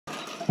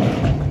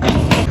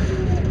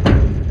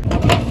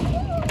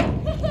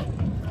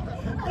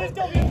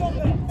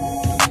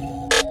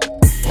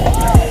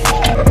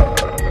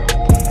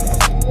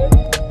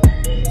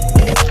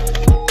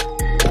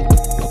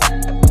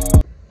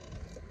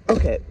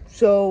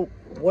So,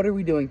 what are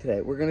we doing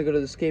today? We're gonna go to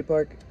the skate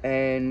park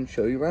and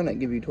show you around it,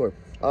 give you a tour.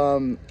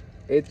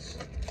 It's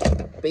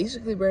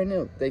basically brand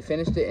new. They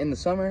finished it in the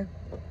summer.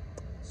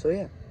 So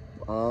yeah,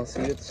 I'll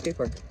see you at the skate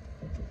park.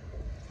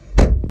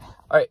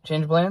 Alright,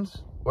 change of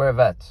plans. We're at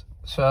Vets.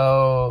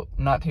 So,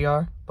 not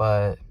TR,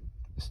 but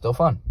still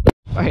fun.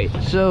 Alright,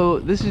 so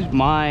this is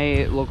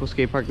my local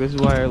skate park. This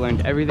is where I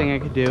learned everything I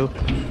could do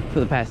for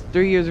the past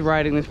 3 years of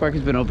riding. This park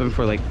has been open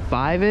for like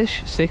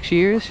 5-ish, 6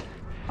 years.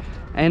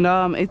 And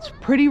it's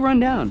pretty run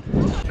down.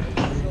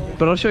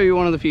 But I'll show you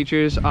one of the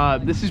features.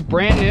 This is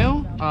brand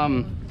new.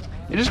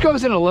 It just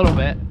goes in a little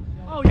bit.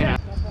 Oh yeah.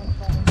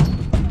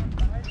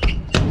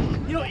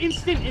 You know,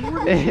 instant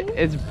inward.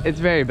 It's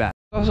very bad.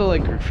 Also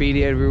like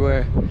graffiti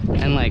everywhere,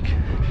 and like,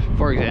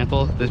 for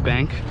example, this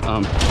bank.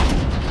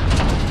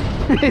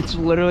 It's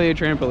literally a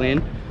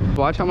trampoline.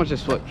 Watch how much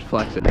this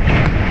flexes.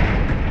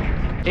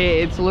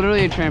 It's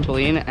literally a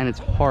trampoline, and it's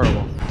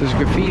horrible. There's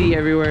graffiti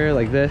everywhere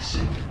like this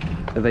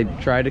that they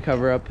tried to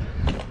cover up.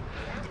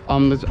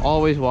 There's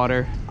always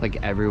water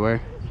like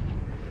everywhere.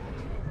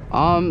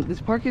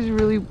 This park isn't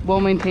really well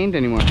maintained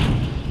anymore.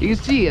 You can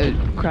see a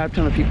crap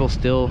ton of people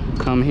still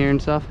come here and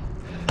stuff.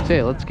 So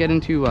yeah, let's get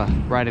into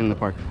riding the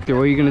park. Okay,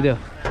 what are you gonna do?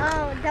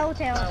 Double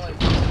tail.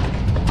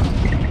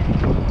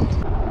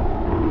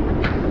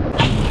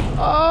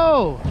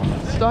 Oh,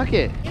 stuck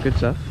it. Good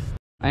stuff.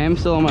 I am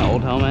still on my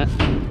old helmet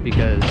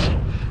because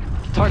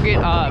Target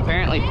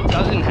apparently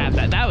doesn't have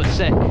that. That was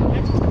sick.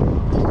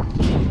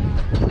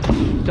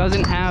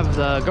 Doesn't have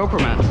the GoPro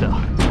mount still.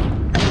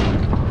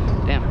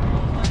 Damn.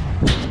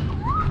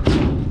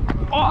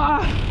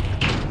 Oh,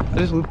 I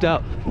just looped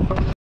out.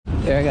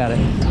 There, I got it.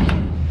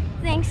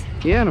 Thanks.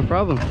 Yeah, no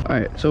problem. All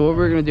right, so what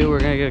we're gonna do, we're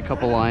gonna get a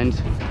couple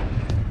lines.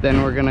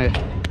 Then we're gonna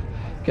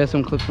get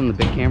some clips from the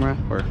big camera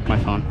or my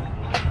phone.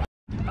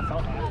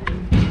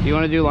 You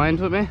wanna do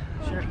lines with me?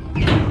 Sure.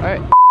 All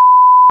right.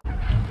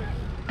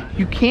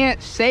 You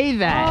can't say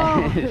that.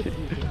 Oh.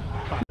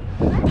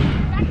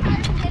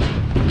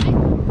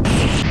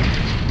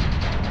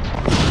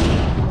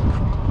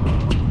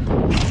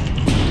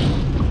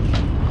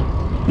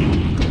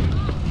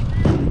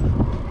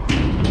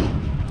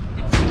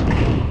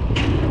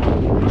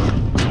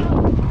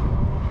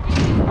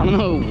 I don't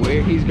know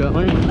where he's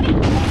going.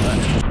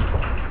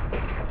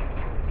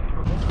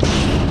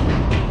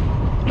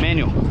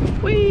 Manual.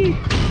 Whee!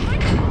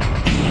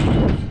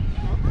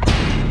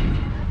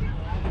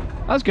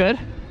 That was good.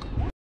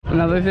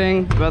 Another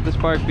thing about this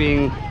park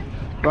being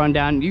run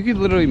down, you could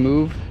literally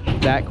move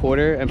that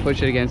quarter and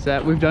push it against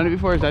that. We've done it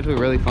before, it's actually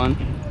really fun.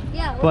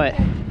 Yeah. But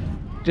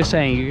just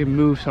saying, you can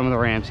move some of the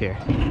ramps here.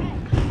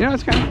 You know,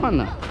 it's kind of fun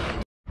though.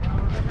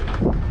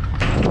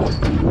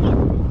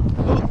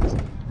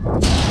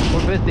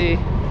 450,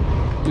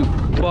 do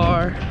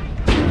bar,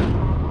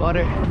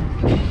 butter,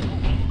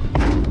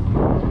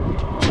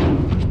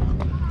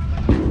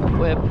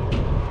 whip,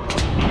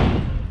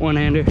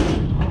 one-hander.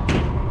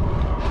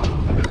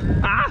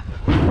 Ah!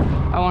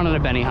 I wanted a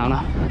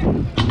Benihana.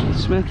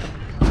 Smith,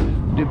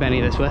 do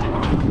Benny this way.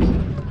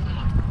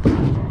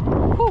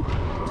 Whew.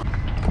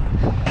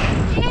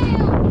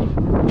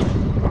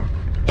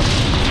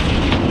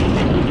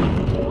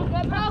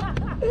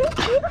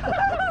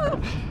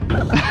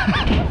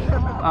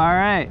 All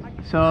right,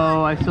 so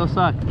I still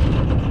suck.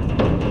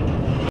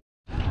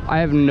 I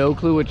have no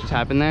clue what just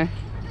happened there,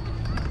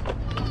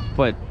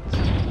 but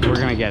we're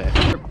gonna get it.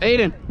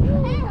 Aiden!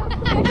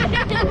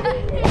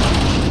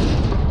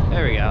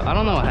 There we go. I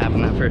don't know what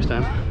happened that first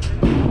time,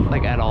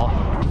 like at all.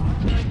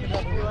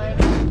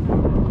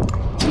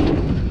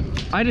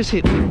 I just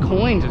hit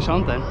coins or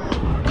something.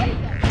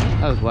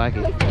 That was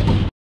wacky.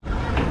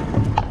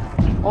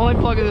 Only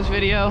plug of this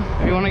video,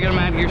 if you want to get a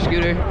Mad Gear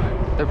scooter,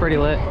 they're pretty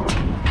lit.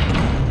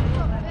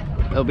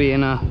 They'll be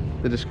in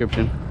the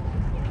description.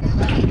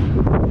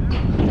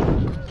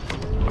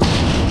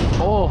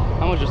 Oh,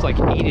 I almost just like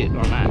ate it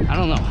on that. I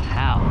don't know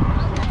how.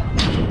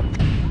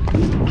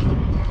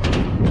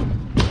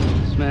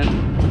 Smith.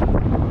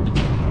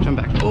 Jump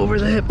back over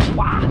the hip.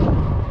 Wow.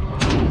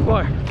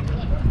 Bar.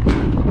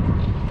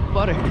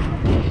 Butter.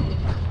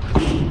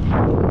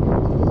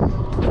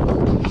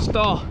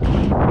 Stall.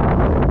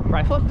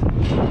 Right foot.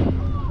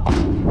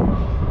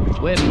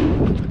 Whip.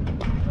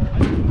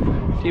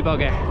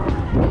 T-bugger.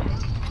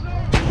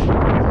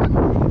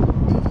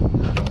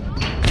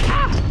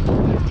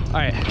 All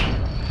right,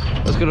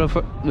 let's go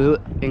to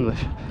English.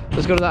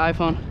 Let's go to the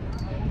iPhone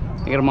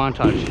and get a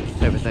montage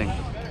type of thing.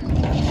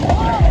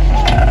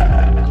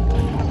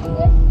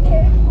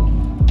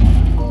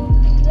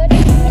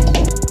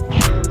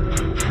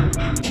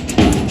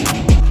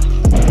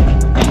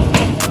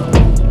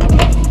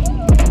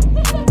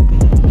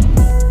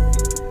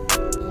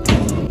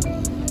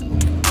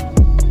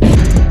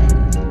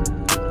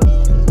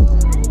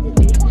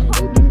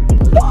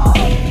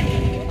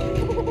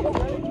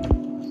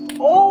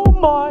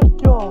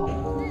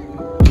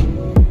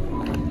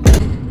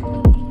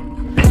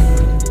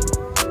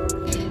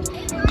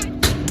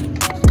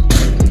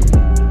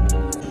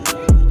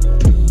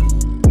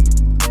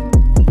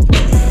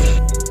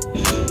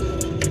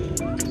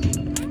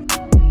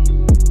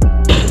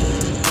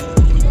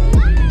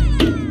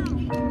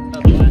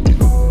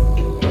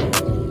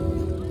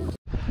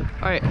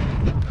 All right,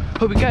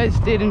 hope you guys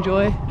did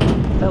enjoy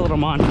that little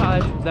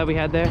montage that we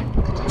had there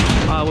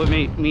with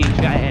me,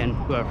 Sky, and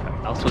whoever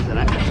else was in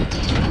it.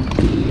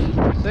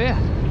 So yeah,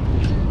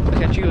 I'll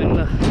catch you in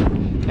the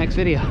next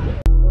video.